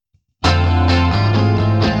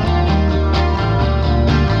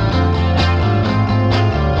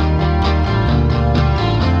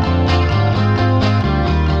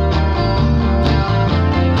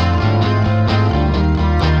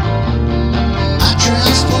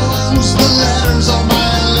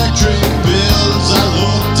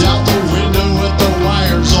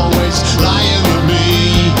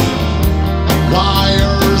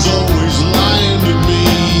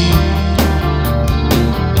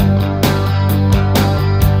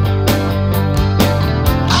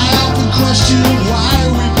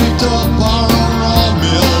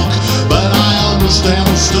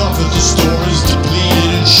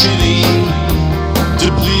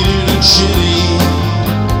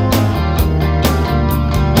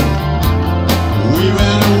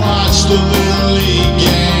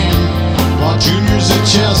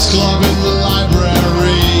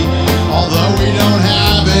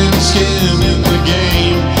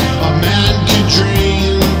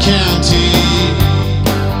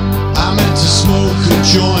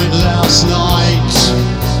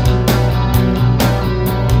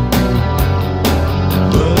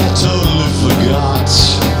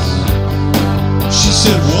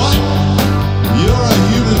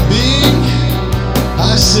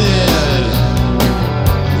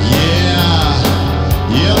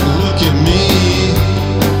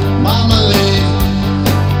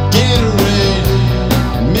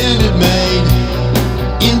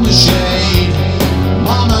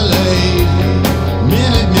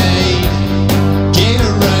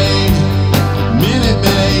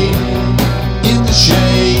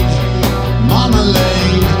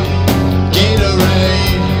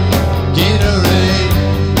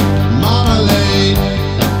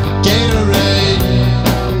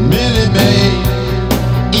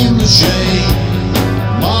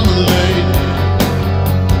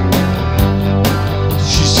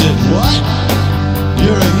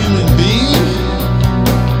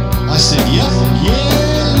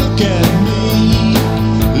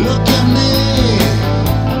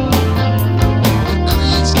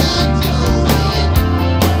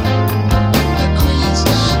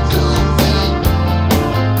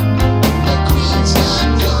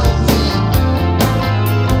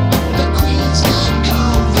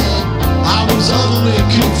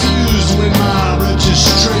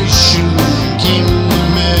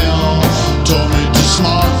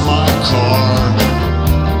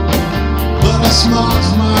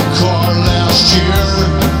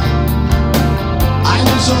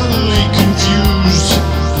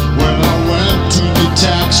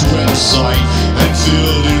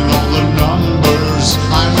filled in all the numbers.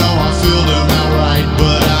 I know I filled them out right,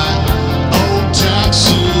 but I owe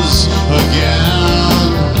taxes again.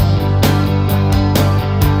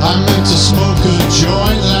 I meant to smoke a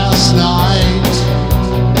joint last night,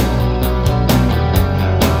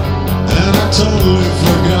 and I totally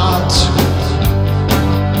forgot.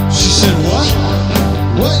 She said, what?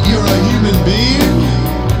 What, you're a human being?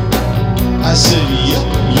 I said, yep,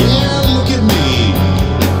 yeah, look at me.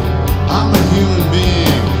 I'm a human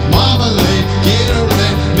being. Marmalade,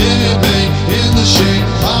 Gatorade, Minute Maid in the shade.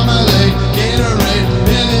 Marmalade, Gatorade,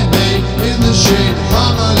 Minute Maid in the shade.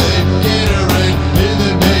 Marmalade, Gatorade,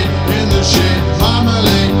 Minute Maid in the shade.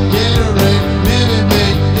 Marmalade, Gatorade, Minute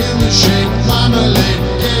Maid in the shade. Marmalade,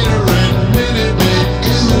 Gatorade, Minute Maid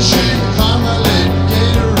in the shade. Marmalade,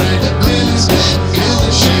 Gatorade, Minute Maid in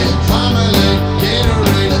the shade. Marmalade,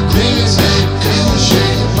 Gatorade, Minute Maid in the shade. Marmalade, Gatorade, Minute Maid in the shade.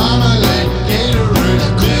 Marmalade, Gatorade,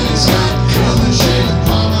 Minute Maid in the shade.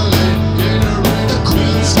 Marmalade, Gatorade,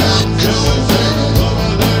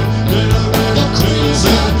 Minute Maid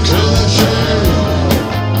in the shade.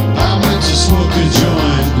 I meant to smoke a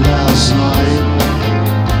joint last night,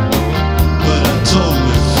 but I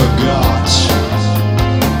totally forgot.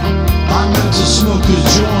 I meant to smoke a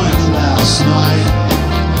joint last night,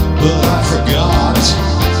 but I